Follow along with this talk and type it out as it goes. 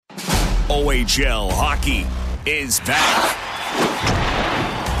OHL hockey is back.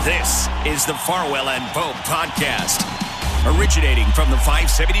 This is the Farwell and Pope podcast, originating from the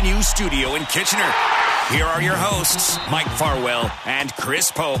 570 News studio in Kitchener. Here are your hosts, Mike Farwell and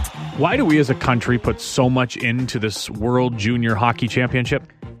Chris Pope. Why do we as a country put so much into this World Junior Hockey Championship?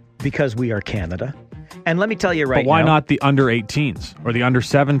 Because we are Canada. And let me tell you right now. But why not the under 18s or the under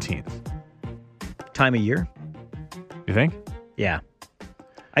 17s? Time of year? You think? Yeah.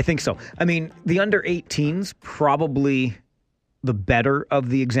 I think so. I mean, the under 18s probably the better of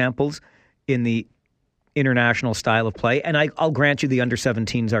the examples in the international style of play. And I'll grant you the under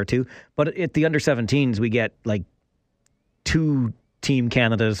 17s are too. But at the under 17s, we get like 2 Team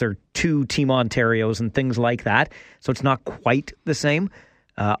Canadas or 2 Team Ontarios and things like that. So it's not quite the same.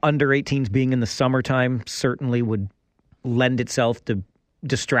 Under 18s being in the summertime certainly would lend itself to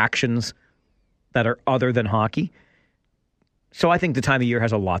distractions that are other than hockey. So I think the time of year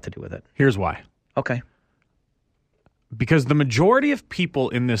has a lot to do with it. Here's why. Okay. Because the majority of people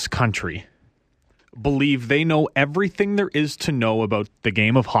in this country believe they know everything there is to know about the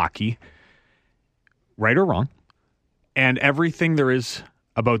game of hockey, right or wrong, and everything there is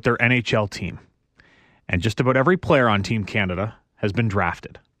about their NHL team. And just about every player on Team Canada has been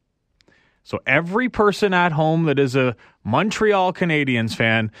drafted. So every person at home that is a Montreal Canadiens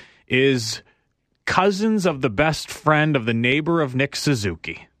fan is cousins of the best friend of the neighbor of Nick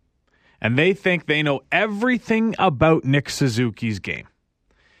Suzuki. And they think they know everything about Nick Suzuki's game.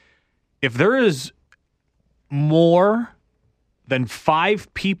 If there is more than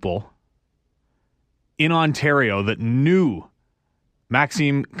 5 people in Ontario that knew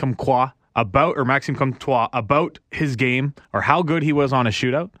Maxime Comtois about his game or how good he was on a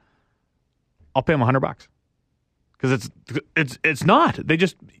shootout, I'll pay him $100. Because it's not.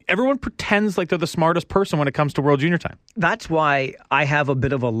 Everyone pretends like they're the smartest person when it comes to World Junior time. That's why I have a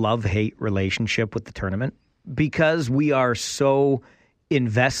bit of a love-hate relationship with the tournament, because we are so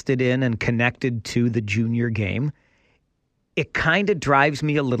invested in and connected to the junior game. It kind of drives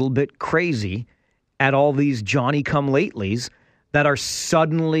me a little bit crazy at all these Johnny-come-latelys that are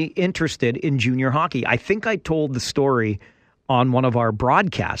suddenly interested in junior hockey. I think I told the story on one of our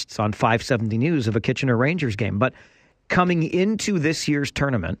broadcasts on 570 News of a Kitchener Rangers game. But coming into this year's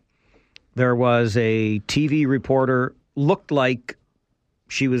tournament, there was a TV reporter, looked like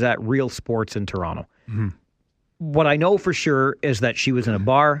she was at Real Sports in Toronto. Mm-hmm. What I know for sure is that she was in a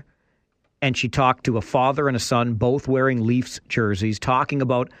bar and she talked to a father and a son, both wearing Leafs jerseys, talking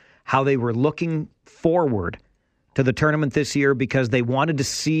about how they were looking forward to the tournament this year because they wanted to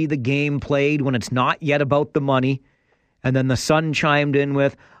see the game played when it's not yet about the money. And then the son chimed in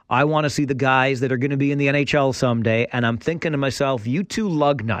with, I want to see the guys that are going to be in the NHL someday. And I'm thinking to myself, you two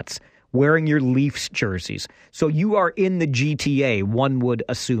lug nuts wearing your Leafs jerseys. So you are in the GTA, one would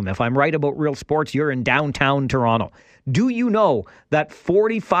assume. If I'm right about Real Sports, you're in downtown Toronto. Do you know that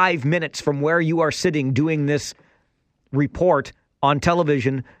 45 minutes from where you are sitting doing this report on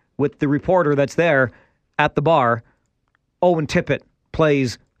television with the reporter that's there at the bar, Owen Tippett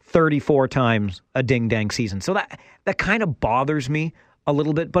plays 34 times a ding-dang season. So that kind of bothers me a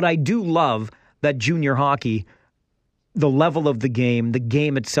little bit, but I do love that junior hockey, the level of the game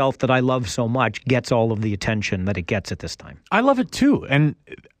itself that I love so much, gets all of the attention that it gets at this time. I love it too, and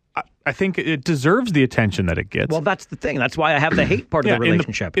I think it deserves the attention that it gets. Well, that's the thing. That's why I have the hate part of the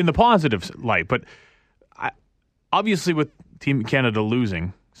relationship. In the positive light, but obviously with Team Canada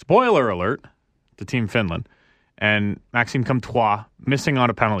losing, spoiler alert to Team Finland, and Maxime Comtois missing on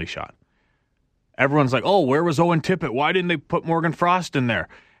a penalty shot. Everyone's like, oh, where was Owen Tippett? Why didn't they put Morgan Frost in there?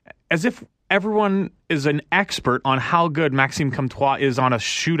 As if everyone is an expert on how good Maxime Comtois is on a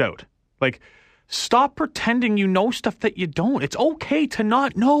shootout. Like, stop pretending you know stuff that you don't. It's okay to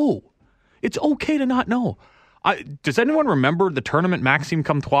not know. It's okay to not know. Does anyone remember the tournament Maxime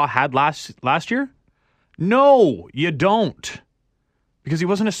Comtois had last year? No, you don't. Because he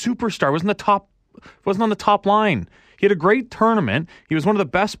wasn't a superstar. Wasn't on the top line. He had a great tournament. He was one of the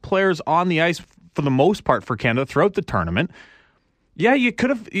best players on the ice for the most part for Canada throughout the tournament. Yeah, you could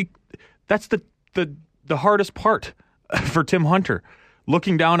have. That's the hardest part for Tim Hunter,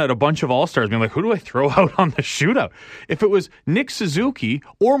 looking down at a bunch of all-stars, being like, who do I throw out on the shootout? If it was Nick Suzuki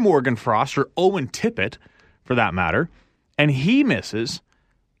or Morgan Frost or Owen Tippett, for that matter, and he misses,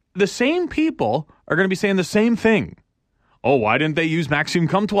 the same people are going to be saying the same thing. Oh, why didn't they use Maxime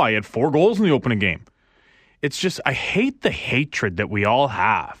Comtois? He had 4 goals in the opening game. It's just, I hate the hatred that we all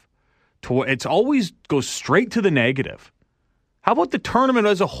have. It's always goes straight to the negative. How about the tournament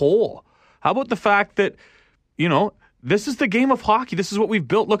as a whole? How about the fact that, this is the game of hockey. This is what we've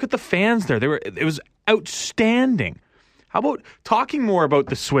built. Look at the fans there. It was outstanding. How about talking more about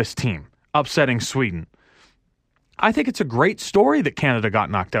the Swiss team? upsetting Sweden. I think it's a great story that Canada got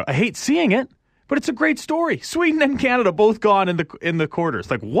knocked out. I hate seeing it, but it's a great story. Sweden and Canada both gone in the quarters.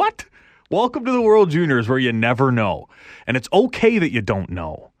 Like, what? Welcome to the World Juniors where you never know. And it's okay that you don't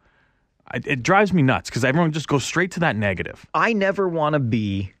know. It drives me nuts because everyone just goes straight to that negative. I never want to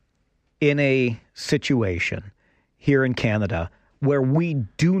be in a situation here in Canada where we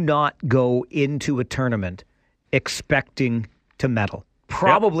do not go into a tournament expecting to medal.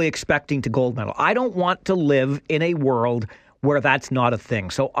 Probably expecting to gold medal. I don't want to live in a world where that's not a thing.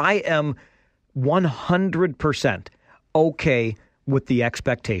 So I am 100% okay with the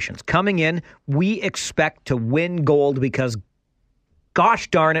expectations. Coming in, we expect to win gold because, gosh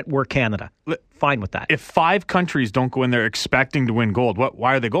darn it, we're Canada. Fine with that. If 5 countries don't go in there expecting to win gold,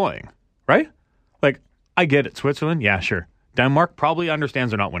 why are they going? Right? Like, I get it. Switzerland, yeah, sure. Denmark probably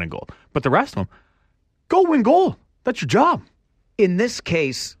understands they're not winning gold. But the rest of them, go win gold. That's your job. In this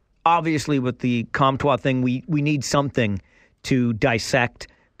case, obviously with the Comtois thing, we need something to dissect,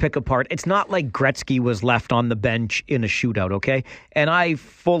 pick apart. It's not like Gretzky was left on the bench in a shootout, okay? And I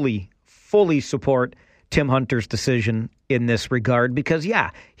fully support Tim Hunter's decision in this regard because, yeah,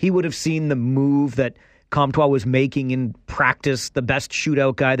 he would have seen the move that Comtois was making in practice, the best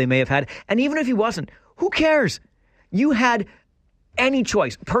shootout guy they may have had. And even if he wasn't, who cares? You had any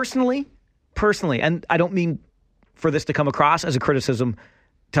choice. Personally, and I don't mean for this to come across as a criticism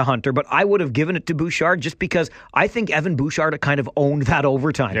to Hunter, but I would have given it to Bouchard just because I think Evan Bouchard kind of owned that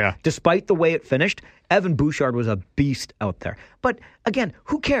overtime. Yeah. Despite the way it finished, Evan Bouchard was a beast out there. But again,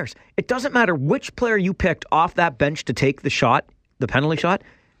 who cares? It doesn't matter which player you picked off that bench to take the shot, the penalty shot.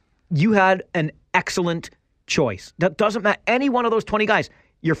 You had an excellent choice. That doesn't matter. Any one of those 20 guys,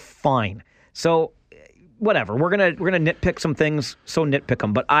 you're fine. So whatever. We're gonna nitpick some things, so nitpick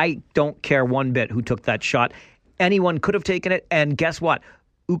them. But I don't care one bit who took that shot. Anyone could have taken it, and guess what?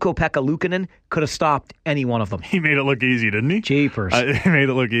 Ukko-Pekka Luukkonen could have stopped any one of them. He made it look easy, didn't he? Jeepers. He made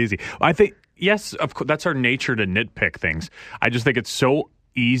it look easy. I think, yes, of course, that's our nature to nitpick things. I just think it's so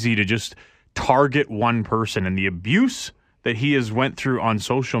easy to just target one person, and the abuse that he has went through on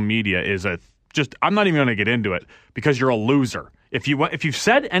social media is I'm not even going to get into it because you're a loser. If you've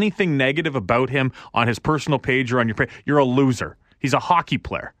said anything negative about him on his personal page or on your page, you're a loser. He's a hockey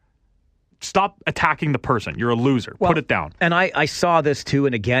player. Stop attacking the person. You're a loser. Put it down. And I saw this too,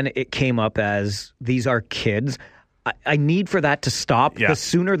 and again, it came up as these are kids. I need for that to stop. Yeah. The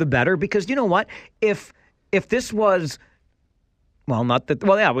sooner the better, because you know what? If this was, it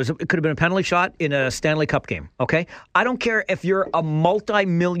could have been a penalty shot in a Stanley Cup game, okay? I don't care if you're a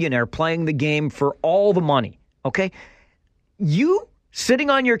multi-millionaire playing the game for all the money, okay? You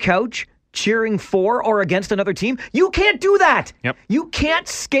sitting on your couch cheering for or against another team, you can't do that. Yep. You can't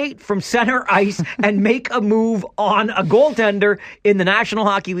skate from center ice and make a move on a goaltender in the National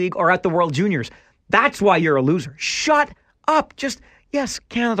Hockey League or at the World Juniors. That's why you're a loser. Shut up. Yes,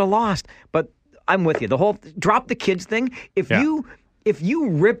 Canada lost, but I'm with you. The whole drop the kids thing. If you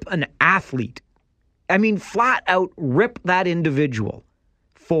rip an athlete, I mean flat out rip that individual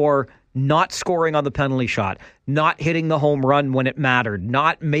for not scoring on the penalty shot, not hitting the home run when it mattered,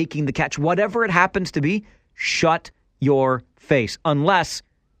 not making the catch, whatever it happens to be, shut your face. Unless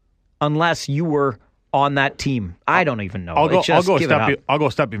you were on that team. I don't even know. I'll go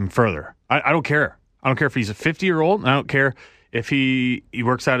a step even further. I don't care. I don't care if he's a 50-year-old. I don't care if he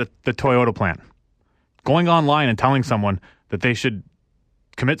works out at the Toyota plant. Going online and telling someone that they should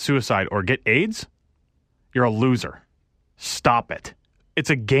commit suicide or get AIDS, you're a loser. Stop it. It's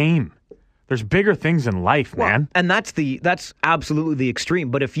a game. There's bigger things in life, man. And that's absolutely the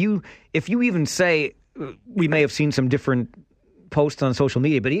extreme. But if you even say, we may have seen some different posts on social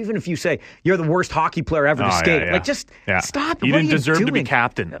media, but even if you say you're the worst hockey player ever to skate, stop. You didn't deserve to be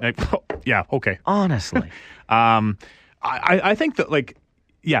captain. Okay. Honestly, I think that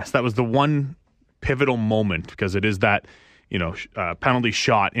yes, that was the one pivotal moment because it is that penalty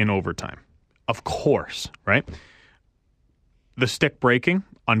shot in overtime. Of course, right? The stick breaking,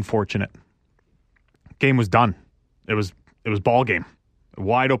 unfortunate. Game was done. It was ball game.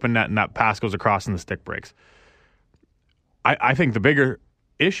 Wide open net, and that pass goes across and the stick breaks. I think the bigger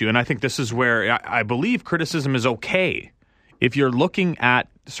issue, and I think this is where I believe criticism is okay. If you're looking at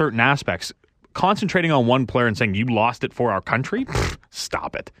certain aspects, concentrating on one player and saying you lost it for our country,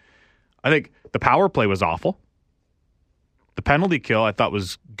 stop it. I think the power play was awful. The penalty kill I thought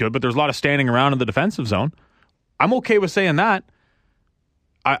was good, but there's a lot of standing around in the defensive zone. I'm okay with saying that.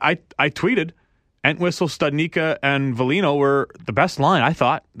 I tweeted, Entwistle, Studnicka, and Velino were the best line, I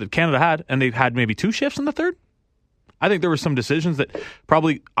thought, that Canada had, and they've had maybe 2 shifts in the third. I think there were some decisions that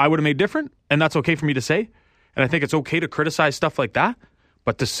probably I would have made different, and that's okay for me to say. And I think it's okay to criticize stuff like that.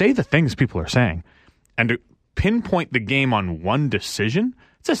 But to say the things people are saying and to pinpoint the game on one decision,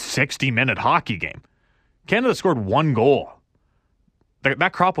 it's a 60-minute hockey game. Canada scored one goal.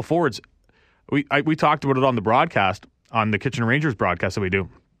 That crop of forwards, we talked about it on the broadcast, on the Kitchener Rangers broadcast that we do,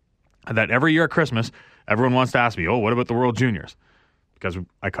 that every year at Christmas, everyone wants to ask me, what about the World Juniors? Because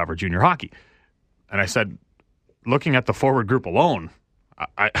I cover junior hockey. And I said, looking at the forward group alone,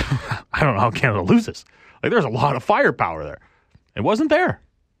 I don't know how Canada loses. There's a lot of firepower there. It wasn't there.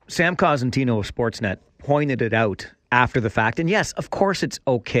 Sam Cosentino of Sportsnet pointed it out after the fact. And yes, of course it's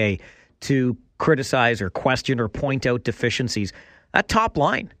okay to criticize or question or point out deficiencies. That top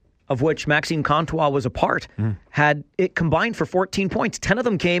line, of which Maxime Comtois was a part, had it combined for 14 points. 10 of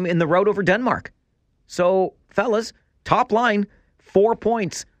them came in the rout over Denmark. So, fellas, top line, 4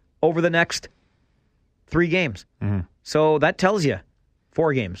 points over the next 3 games. So that tells you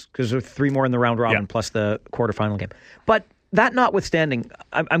 4 games, because there are 3 more in the round robin plus the quarterfinal game. But that notwithstanding,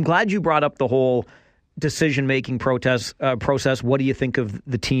 I'm glad you brought up the whole decision-making process. What do you think of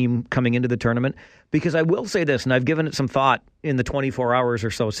the team coming into the tournament? Because I will say this, and I've given it some thought in the 24 hours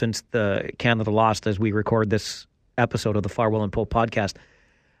or so since the Canada lost as we record this episode of the Farwell and Pope podcast.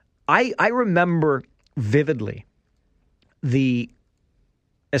 I remember vividly the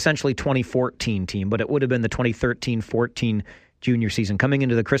essentially 2014 team, but it would have been the 2013-14 junior season coming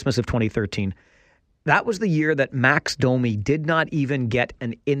into the Christmas of 2013. That was the year that Max Domi did not even get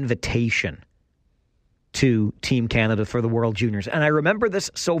an invitation to Team Canada for the World Juniors. And I remember this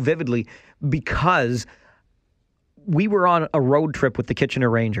so vividly because we were on a road trip with the Kitchener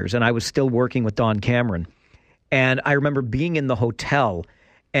Rangers, and I was still working with Don Cameron. And I remember being in the hotel,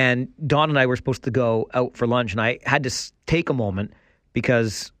 and Don and I were supposed to go out for lunch, and I had to take a moment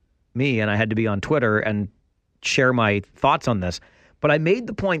because I had to be on Twitter and share my thoughts on this. But I made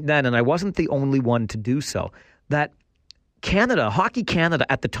the point then, and I wasn't the only one to do so, that Canada, Hockey Canada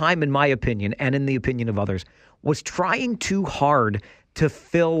at the time, in my opinion, and in the opinion of others, was trying too hard to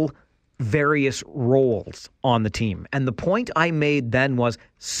fill various roles on the team. And the point I made then was,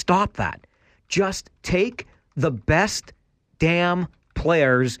 stop that. Just take the best damn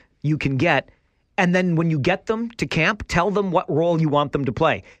players you can get, and then when you get them to camp, tell them what role you want them to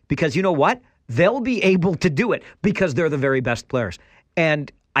play. Because you know what? They'll be able to do it because they're the very best players.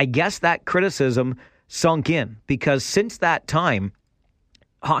 And I guess that criticism sunk in, because since that time,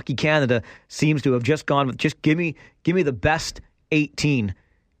 Hockey Canada seems to have just gone with, just give me the best 18,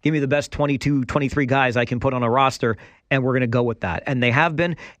 give me the best 22, 23 guys I can put on a roster, and we're going to go with that. And they have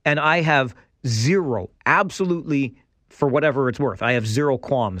been, and I have absolutely, for whatever it's worth, I have zero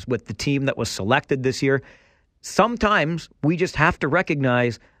qualms with the team that was selected this year. Sometimes we just have to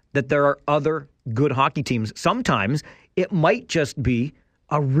recognize that there are other good hockey teams. Sometimes it might just be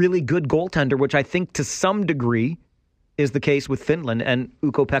a really good goaltender, which I think to some degree is the case with Finland and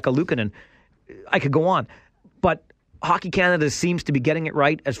Ukko-Pekka Luukkonen. I could go on. But Hockey Canada seems to be getting it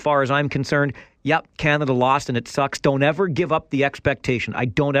right as far as I'm concerned. Yep, Canada lost and it sucks. Don't ever give up the expectation. I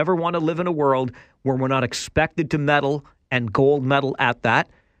don't ever want to live in a world where we're not expected to medal and gold medal at that.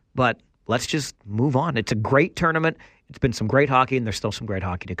 But let's just move on. It's a great tournament. It's been some great hockey, and there's still some great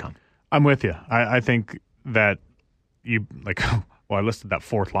hockey to come. I'm with you. I think that I listed that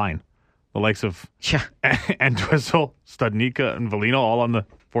fourth line. The likes of Entwistle, Studnicka, and Velino all on the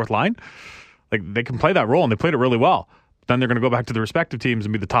fourth line. They can play that role, and they played it really well. But then they're going to go back to the respective teams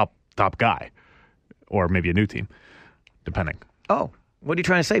and be the top guy. Or maybe a new team, depending. Oh, what are you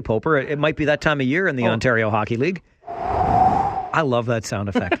trying to say, Poper? It might be that time of year in the Ontario Hockey League. I love that sound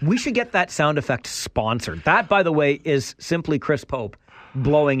effect. We should get that sound effect sponsored. That, by the way, is simply Chris Pope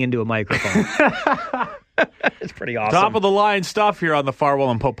blowing into a microphone. It's pretty awesome. Top of the line stuff here on the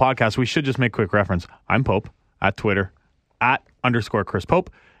Farwell and Pope podcast. We should just make quick reference. I'm Pope at Twitter @_Chris Pope,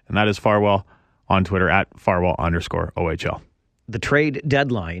 and that is Farwell on Twitter @Farwell_OHL. The trade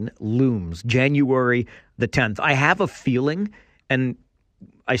deadline looms January the 10th. I have a feeling, and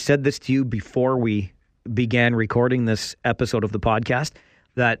I said this to you before we began recording this episode of the podcast,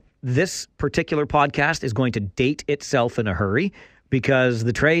 that this particular podcast is going to date itself in a hurry because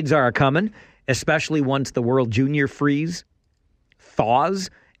the trades are coming, especially once the World Junior freeze thaws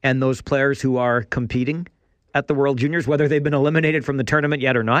and those players who are competing at the World Juniors, whether they've been eliminated from the tournament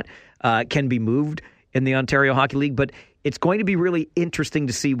yet or not, can be moved in the Ontario Hockey League. But it's going to be really interesting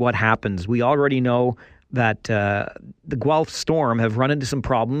to see what happens. We already know that the Guelph Storm have run into some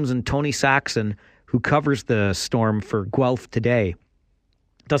problems, and Tony Saxon, who covers the Storm for Guelph Today,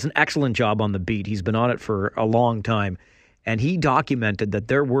 does an excellent job on the beat. He's been on it for a long time. And he documented that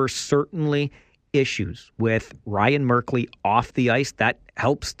there were certainly issues with Ryan Merkley off the ice. That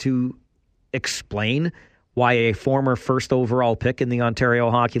helps to explain why a former first overall pick in the Ontario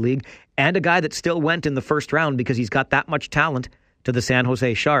Hockey League and a guy that still went in the first round because he's got that much talent to the San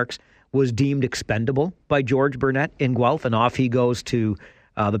Jose Sharks was deemed expendable by George Burnett in Guelph, and off he goes to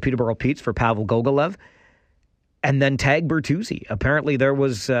the Peterborough Petes for Pavel Gogolev. And then Tag Bertuzzi. Apparently there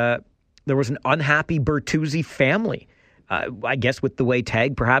was an unhappy Bertuzzi family, I guess with the way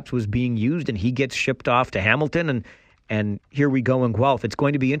Tag perhaps was being used, and he gets shipped off to Hamilton, and here we go in Guelph. It's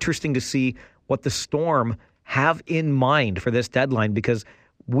going to be interesting to see what the Storm have in mind for this deadline, because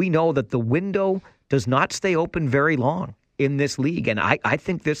we know that the window does not stay open very long in this league, and I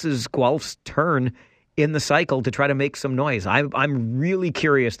think this is Guelph's turn in the cycle to try to make some noise. I'm really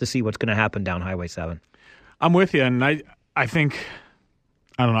curious to see what's going to happen down Highway 7. I'm with you, and I think,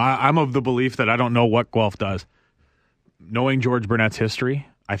 I don't know, I'm of the belief that I don't know what Guelph does. Knowing George Burnett's history,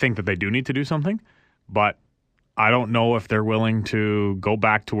 I think that they do need to do something, but I don't know if they're willing to go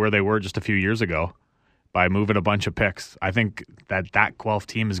back to where they were just a few years ago by moving a bunch of picks. I think that Guelph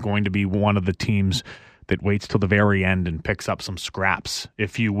team is going to be one of the teams that waits till the very end and picks up some scraps,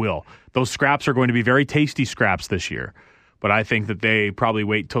 if you will. Those scraps are going to be very tasty scraps this year, but I think that they probably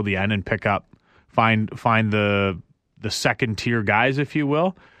wait till the end and pick up, find the second tier guys, if you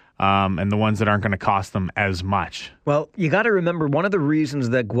will, and the ones that aren't going to cost them as much. Well, you got to remember, one of the reasons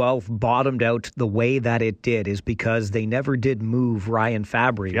that Guelph bottomed out the way that it did is because they never did move Ryan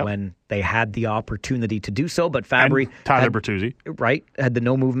Fabry when they had the opportunity to do so. But Fabry, and Tyler Bertuzzi, right, had the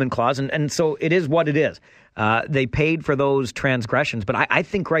no movement clause, and so it is what it is. They paid for those transgressions, but I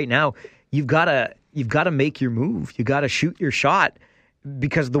think right now you've got to make your move. You got to shoot your shot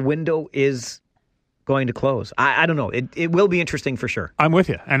because the window is going to close. I don't know. It will be interesting for sure. I'm with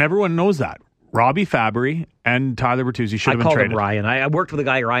you, and everyone knows that. Robbie Fabry and Tyler Bertuzzi should have been traded. I call him Ryan. I worked with a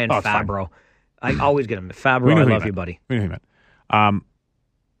guy, Ryan Fabro. I always get him. Fabro, I love you, buddy. We knew who he meant.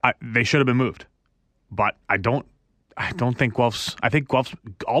 They should have been moved, but I don't think Guelph's. I think Guelph's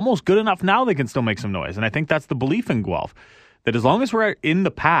almost good enough now. They can still make some noise, and I think that's the belief in Guelph, that as long as we're in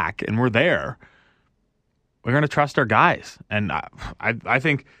the pack and we're there, we're going to trust our guys. And I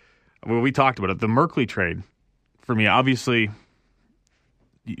think. Well, we talked about it. The Merkley trade, for me, obviously,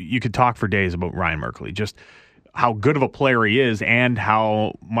 you could talk for days about Ryan Merkley, just how good of a player he is and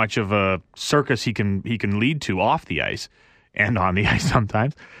how much of a circus he can lead to off the ice and on the ice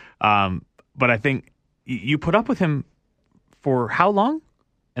sometimes. But I think you put up with him for how long?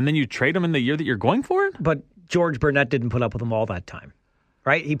 And then you trade him in the year that you're going for it? But George Burnett didn't put up with him all that time,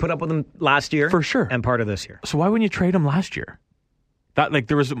 right? He put up with him last year. For sure. And part of this year. So why wouldn't you trade him last year?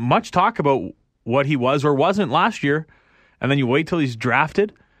 There was much talk about what he was or wasn't last year, and then you wait till he's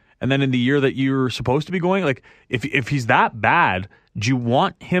drafted, and then in the year that you're supposed to be going, if he's that bad, do you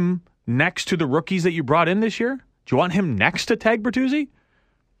want him next to the rookies that you brought in this year? Do you want him next to Tag Bertuzzi?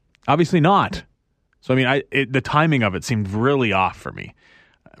 Obviously not. So I mean, the timing of it seemed really off for me,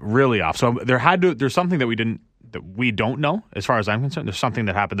 really off. So there's something that we don't know as far as I'm concerned. There's something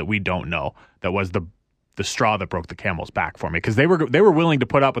that happened that we don't know that was the straw that broke the camel's back for me, because they were willing to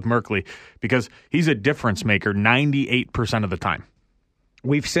put up with Merkley because he's a difference maker 98% of the time.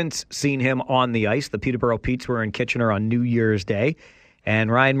 We've since seen him on the ice. The Peterborough Petes were in Kitchener on New Year's Day,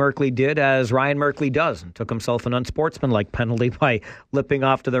 and Ryan Merkley did as Ryan Merkley does and took himself an unsportsmanlike penalty by lipping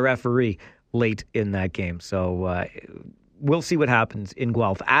off to the referee late in that game. So we'll see what happens in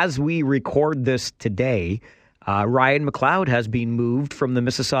Guelph. As we record this today, Ryan McLeod has been moved from the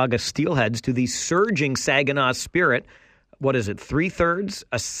Mississauga Steelheads to the surging Saginaw Spirit. What is it, 3/3,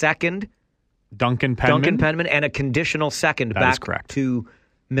 a second? Duncan Penman, and a conditional second back to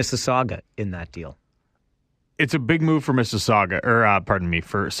Mississauga in that deal. It's a big move for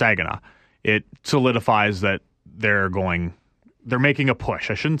for Saginaw. It solidifies that they're making a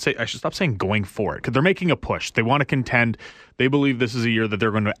push. I should stop saying going for it, because they're making a push. They want to contend. They believe this is a year that they're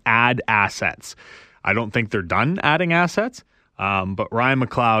going to add assets. I don't think they're done adding assets, but Ryan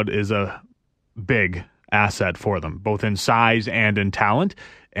McLeod is a big asset for them, both in size and in talent.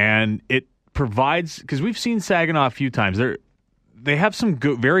 And it provides, because we've seen Saginaw a few times, they have some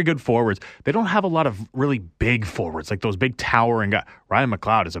very good forwards. They don't have a lot of really big forwards, like those big towering guys. Ryan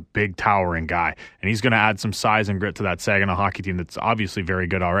McLeod is a big towering guy, and he's going to add some size and grit to that Saginaw hockey team that's obviously very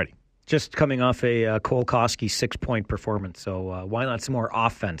good already. Just coming off a Cole Koski 6-point performance, so why not some more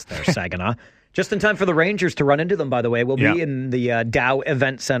offense there, Saginaw? Just in time for the Rangers to run into them, by the way. We'll be in the Dow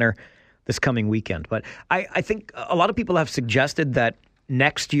Event Center this coming weekend. But I think a lot of people have suggested that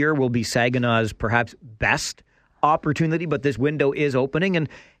next year will be Saginaw's perhaps best opportunity, but this window is opening. And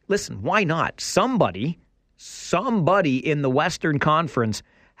listen, why not? Somebody in the Western Conference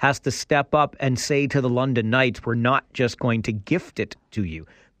has to step up and say to the London Knights, we're not just going to gift it to you.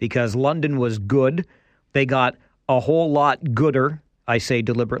 Because London was good They got a whole lot gooder, I say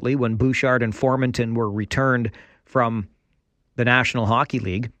deliberately, when Bouchard and Formanton were returned from the National Hockey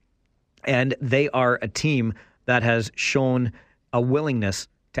League. And they are a team that has shown a willingness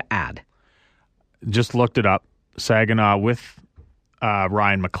to add. Just looked it up. Saginaw with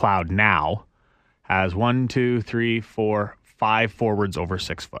Ryan McLeod now has 5 forwards over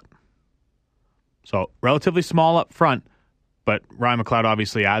 6 foot. So relatively small up front, but Ryan McLeod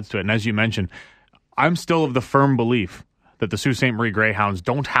obviously adds to it. And as you mentioned, I'm still of the firm belief that the Sault Ste. Marie Greyhounds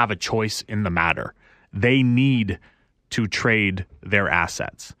don't have a choice in the matter. They need to trade their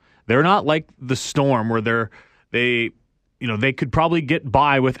assets. They're not like the Storm where they could probably get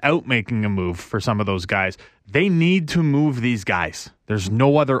by without making a move for some of those guys. They need to move these guys. There's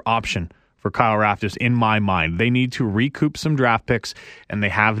no other option for Kyle Raftis in my mind. They need to recoup some draft picks, and they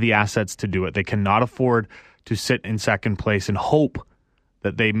have the assets to do it. They cannot afford to sit in second place and hope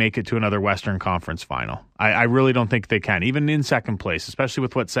that they make it to another Western Conference final. I really don't think they can, even in second place, especially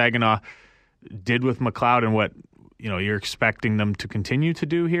with what Saginaw did with McLeod and what you're expecting them to continue to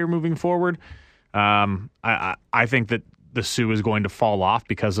do here moving forward. I think that the Sioux is going to fall off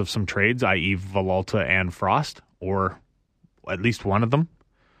because of some trades, i.e. Villalta and Frost, or at least one of them.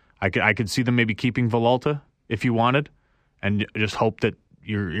 I could see them maybe keeping Villalta if you wanted, and just hope that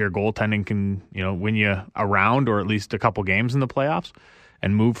your goaltending can win you a round or at least a couple games in the playoffs,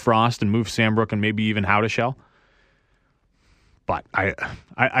 and move Frost and move Sambrook and maybe even Howdeshell. But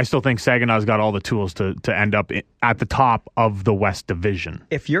I still think Saginaw's got all the tools to end up at the top of the West Division.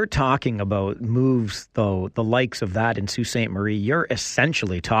 If you're talking about moves, though, the likes of that in Sault Ste. Marie, you're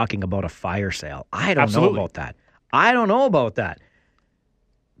essentially talking about a fire sale. I don't know about that. I don't know about that.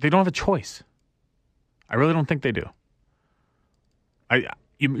 They don't have a choice. I really don't think they do.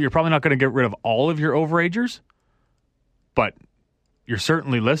 You're probably not going to get rid of all of your overagers, but you're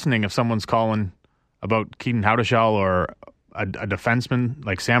certainly listening if someone's calling about Keaton Howdeshell or a defenseman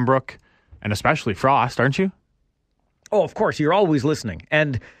like Sambrook, and especially Frost, aren't you? Oh, of course. You're always listening.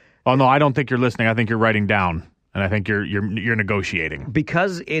 Oh, no, I don't think you're listening. I think you're writing down, and I think you're negotiating.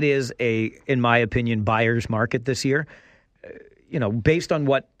 Because it is in my opinion, buyer's market this year, based on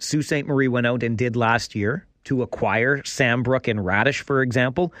what Sault Ste. Marie went out and did last year to acquire Sambrook and Radish, for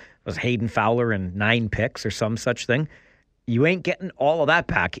example, was Hayden Fowler and 9 picks or some such thing. You ain't getting all of that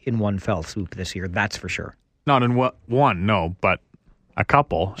back in one fell swoop this year, that's for sure. Not in one, no, but a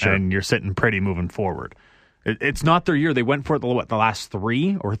couple, sure. And you're sitting pretty moving forward. It's not their year. They went for it the last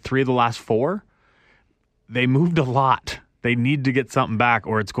 3 or 3 of the last 4. They moved a lot. They need to get something back,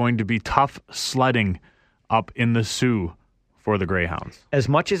 or it's going to be tough sledding up in the Sioux for the Greyhounds. As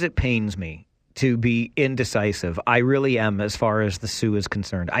much as it pains me to be indecisive, I really am as far as the Sioux is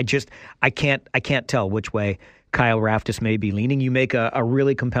concerned. I can't tell which way Kyle Raftis may be leaning. You make a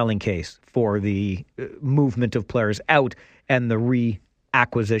really compelling case for the movement of players out and the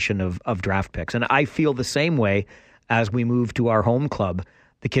reacquisition of draft picks. And I feel the same way as we move to our home club,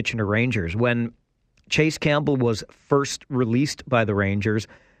 the Kitchener Rangers. When Chase Campbell was first released by the Rangers,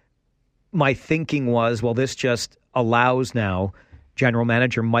 my thinking was, well, this just allows now General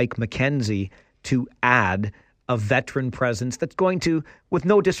Manager Mike McKenzie to add a veteran presence that's going to, with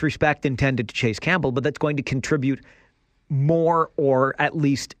no disrespect intended to Chase Campbell, but that's going to contribute more or at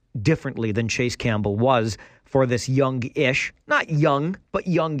least differently than Chase Campbell was for this young-ish, not young, but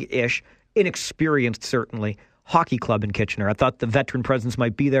young-ish, inexperienced certainly, hockey club in Kitchener. I thought the veteran presence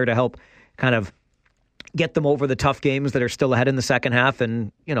might be there to help kind of get them over the tough games that are still ahead in the second half,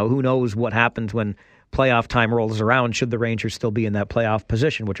 and who knows what happens when playoff time rolls around, should the Rangers still be in that playoff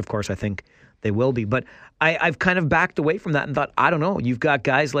position, which of course I think they will be. But I've kind of backed away from that and thought, I don't know. You've got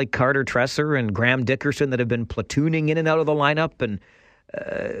guys like Carter Tresser and Graham Dickerson that have been platooning in and out of the lineup, and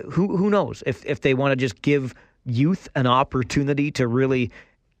who knows if they want to just give youth an opportunity to really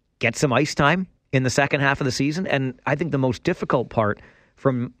get some ice time in the second half of the season. And I think the most difficult part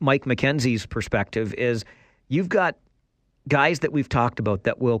from Mike McKenzie's perspective is you've got guys that we've talked about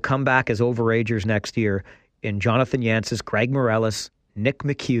that will come back as overagers next year in Jonathan Yancey, Greg Morellis, Nick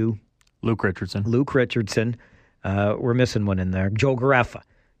McHugh, Luke Richardson. We're missing one in there. Joe Gareffa.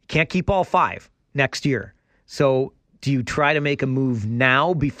 Can't keep all 5 next year. So do you try to make a move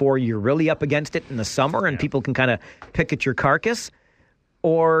now before you're really up against it in the summer and people can kind of pick at your carcass?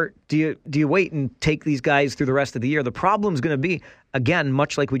 Or do you wait and take these guys through the rest of the year? The problem's going to be, again,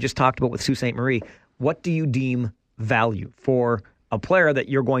 much like we just talked about with Sault Ste. Marie, what do you deem value for a player that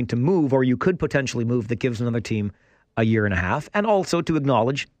you're going to move or you could potentially move that gives another team a year and a half? And also to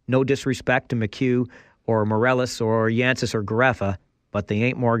acknowledge, no disrespect to McHugh or Morellis or Yancey or Gareffa, but they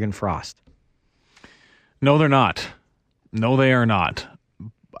ain't Morgan Frost. No, they're not. No, they are not.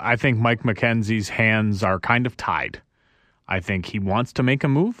 I think Mike McKenzie's hands are kind of tied. I think he wants to make a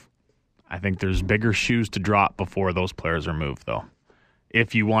move. I think there's bigger shoes to drop before those players are moved, though,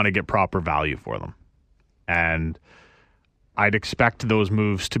 if you want to get proper value for them. And I'd expect those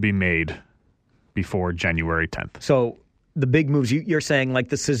moves to be made before January 10th. So the big moves, you're saying like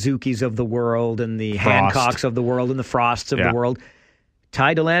the Suzukis of the world and the Frost. Hancocks of the world and the Frosts of the world.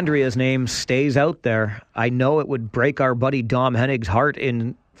 Ty Dellandria's name stays out there. I know it would break our buddy Dom Hennig's heart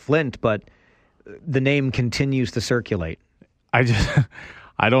in Flint, but the name continues to circulate.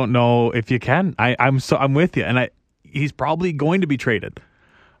 I don't know if you can. I'm with you, and he's probably going to be traded.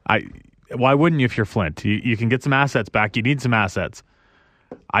 Why wouldn't you if you're Flint? You can get some assets back. You need some assets.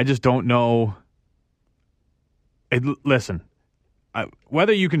 I just don't know. Listen,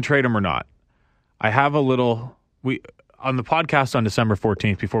 whether you can trade him or not, I have a little. On the podcast on December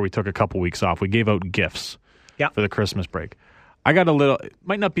 14th, before we took a couple weeks off, we gave out gifts for the Christmas break. I got a little. It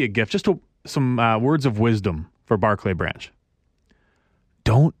might not be a gift, just some words of wisdom for Barclay Branch.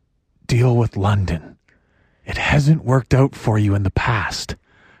 Don't deal with London. It hasn't worked out for you in the past.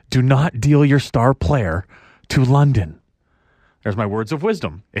 Do not deal your star player to London. There's my words of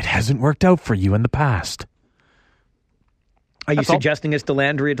wisdom. It hasn't worked out for you in the past. Are you suggesting it's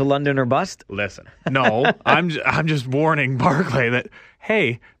Dellandria to London or bust? Listen, no, I'm just warning Barclay that,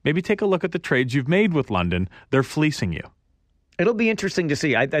 hey, maybe take a look at the trades you've made with London. They're fleecing you. It'll be interesting to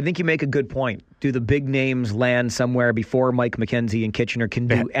see. I think you make a good point. Do the big names land somewhere before Mike McKenzie and Kitchener can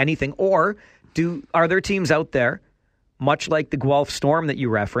do anything? Or are there teams out there, much like the Guelph Storm that you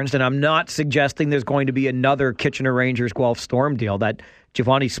referenced, and I'm not suggesting there's going to be another Kitchener Rangers Guelph Storm deal. That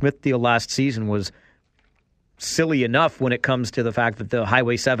Giovanni Smith deal last season was silly enough when it comes to the fact that the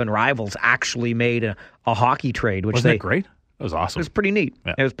Highway 7 rivals actually made a hockey trade. Wasn't that great? That was awesome. It was pretty neat.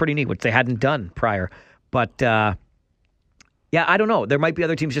 Yeah. It was pretty neat, which they hadn't done prior. But, yeah, I don't know. There might be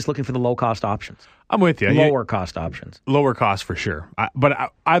other teams just looking for the low-cost options. I'm with you. Lower-cost options. Lower cost for sure.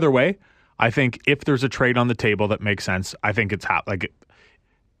 But either way, I think if there's a trade on the table that makes sense, I think it's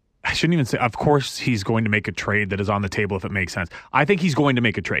I shouldn't even say, of course he's going to make a trade that is on the table if it makes sense. I think he's going to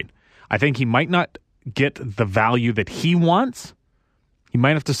make a trade. I think he might not get the value that he wants. He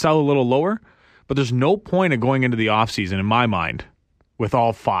might have to sell a little lower, but there's no point of going into the offseason, in my mind, with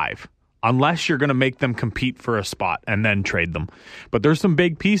all five, unless you're going to make them compete for a spot and then trade them. But there's some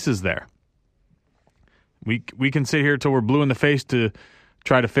big pieces there. We can sit here till we're blue in the face to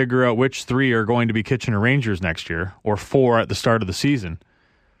try to figure out which three are going to be Kitchener Rangers next year, or four at the start of the season.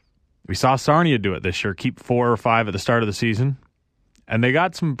 We saw Sarnia do it this year, keep 4 or 5 at the start of the season, and they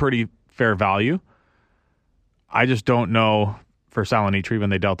got some pretty fair value. I just don't know for Salonitri when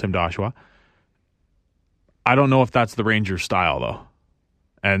they dealt him to Oshawa. I don't know if that's the Rangers style, though.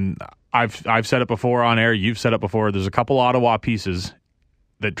 And I've said it before on air, you've said it before, there's a couple Ottawa pieces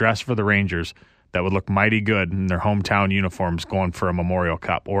that dress for the Rangers that would look mighty good in their hometown uniforms going for a Memorial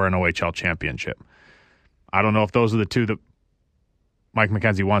Cup or an OHL championship. I don't know if those are the two that Mike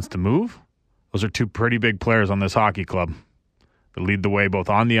McKenzie wants to move. Those are two pretty big players on this hockey club that lead the way both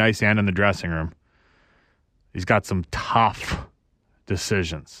on the ice and in the dressing room. He's got some tough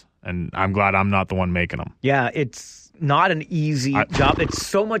decisions, and I'm glad I'm not the one making them. Yeah, it's not an easy job. It's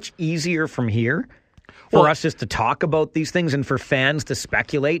so much easier from here for us just to talk about these things and for fans to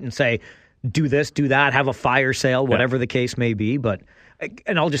speculate and say, do this, do that, have a fire sale, whatever the case may be. But,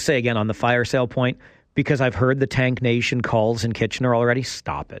 and I'll just say again on the fire sale point, because I've heard the Tank Nation calls in Kitchener already,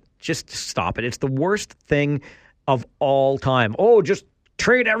 stop it. Just stop it. It's the worst thing of all time. Oh, just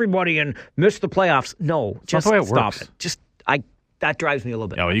trade everybody and miss the playoffs. No, just stop it. Just that drives me a little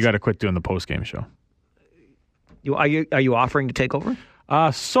bit. Yeah, well, you got to quit doing the post-game show. Are you offering to take over?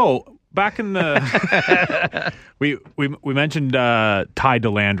 So back in the we mentioned Ty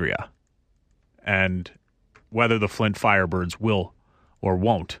Dellandria and whether the Flint Firebirds will or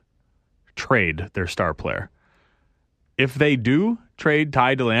won't trade their star player. If they do trade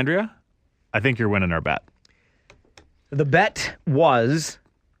Ty Dellandria, I think you're winning our bet. The bet was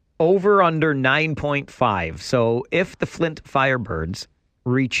over under 9.5. So if the Flint Firebirds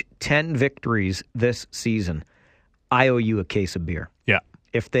reach 10 victories this season, I owe you a case of beer. Yeah.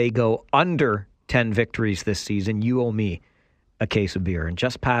 If they go under 10 victories this season, you owe me a case of beer. And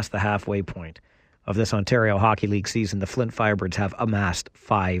just past the halfway point of this Ontario Hockey League season, the Flint Firebirds have amassed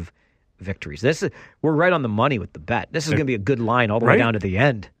 5 victories. We're right on the money with the bet. This is going to be a good line all the way down to the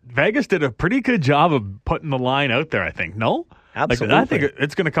end. Vegas did a pretty good job of putting the line out there, I think. No? Absolutely. I think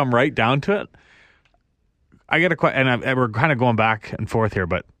it's going to come right down to it. I get a question, and we're kind of going back and forth here,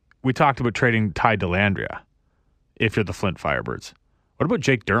 but we talked about trading Ty Dellandria if you're the Flint Firebirds. What about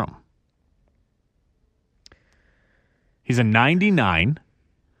Jake Durham? He's a 99.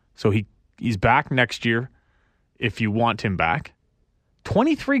 So he's back next year if you want him back.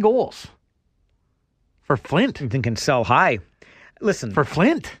 23 goals for Flint. You can sell high. Listen, For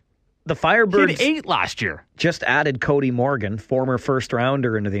Flint. the Firebirds He had 8 last year. just added Cody Morgan, former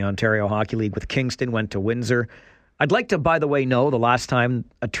first-rounder, into the Ontario Hockey League with Kingston, went to Windsor. I'd like to, by the way, know the last time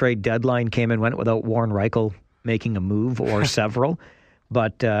a trade deadline came and went without Warren Reichel making a move or several.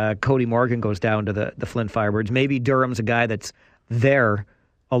 But Cody Morgan goes down to the Flint Firebirds. Maybe Durham's a guy that's there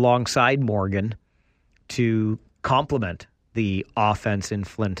alongside Morgan to complement the offense in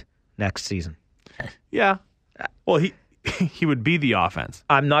Flint next season. Yeah. Well, he would be the offense.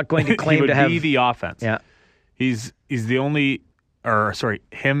 I'm not going to claim he would to have be the offense. Yeah. He's the only,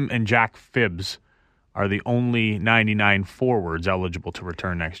 him and Jack Phibbs are the only 99 forwards eligible to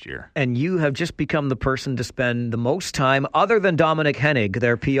return next year. And you have just become the person to spend the most time, other than Dominic Hennig,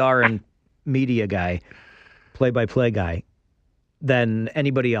 their PR and media guy, play-by-play guy, than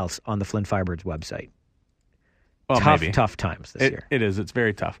anybody else on the Flint Firebirds website. Well, Tough times this year. It is. It's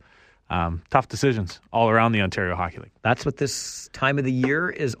very tough. Tough decisions all around the Ontario Hockey League. That's what this time of the year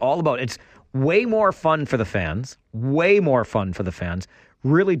is all about. It's way more fun for the fans. Way more fun for the fans.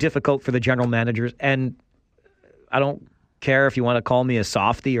 Really difficult for the general managers. And I don't care if you want to call me a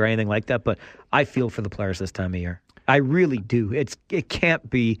softie or anything like that, but I feel for the players this time of year. I really do. It can't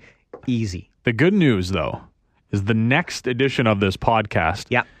be easy. The good news, though, is the next edition of this podcast.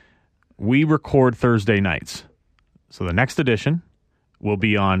 Yeah. We record Thursday nights. So the next edition will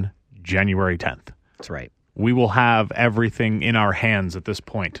be on January 10th. That's right. We will have everything in our hands at this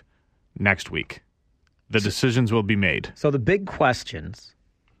point next week. The decisions will be made. So the big questions,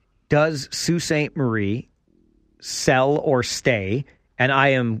 does Sault Ste. Marie sell or stay? And I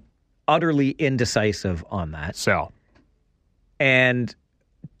am utterly indecisive on that. Sell. And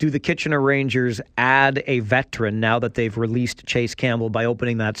do the Kitchener Rangers add a veteran now that they've released Chase Campbell by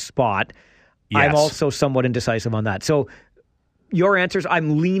opening that spot? Yes. I'm also somewhat indecisive on that. So your answers,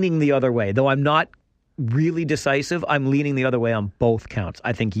 I'm leaning the other way. Though I'm not really decisive, I'm leaning the other way on both counts.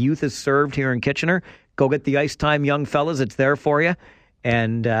 I think youth is served here in Kitchener. Go get the ice time, young fellas. It's there for you.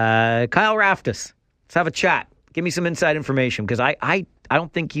 And Kyle Raftis, let's have a chat. Give me some inside information because I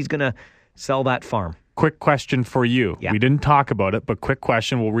don't think he's going to sell that farm. Quick question for you. Yeah. We didn't talk about it, but quick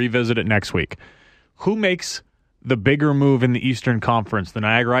question. We'll revisit it next week. Who makes the bigger move in the Eastern Conference, the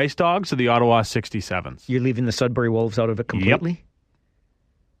Niagara Ice Dogs or the Ottawa 67s? You're leaving the Sudbury Wolves out of it completely? Yep.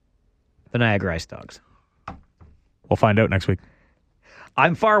 The Niagara Ice Dogs. We'll find out next week.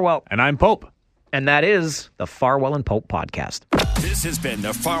 I'm Farwell. And I'm Pope. And that is the Farwell and Pope podcast. This has been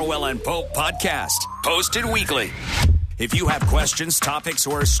the Farwell and Pope podcast, posted weekly. If you have questions, topics,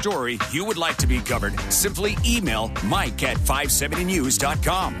 or a story you would like to be covered, simply email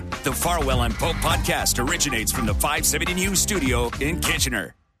mike@570news.com. The Farwell and Pope podcast originates from the 570 News studio in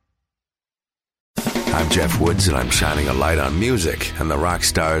Kitchener. I'm Jeff Woods, and I'm shining a light on music and the rock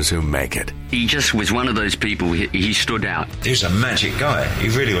stars who make it. He just was one of those people. He stood out. He was a magic guy. He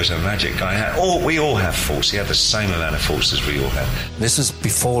really was a magic guy. We all have faults. He had the same amount of faults as we all had. This was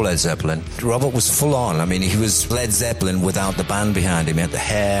before Led Zeppelin. Robert was full on. I mean, he was Led Zeppelin without the band behind him. He had the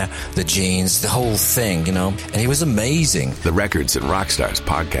hair, the jeans, the whole thing, you know. And he was amazing. The Records and Rockstars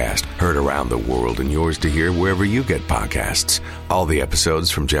podcast, heard around the world and yours to hear wherever you get podcasts. All the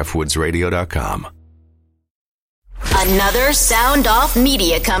episodes from JeffWoodsRadio.com. Another Sound Off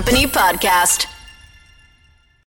Media Company podcast.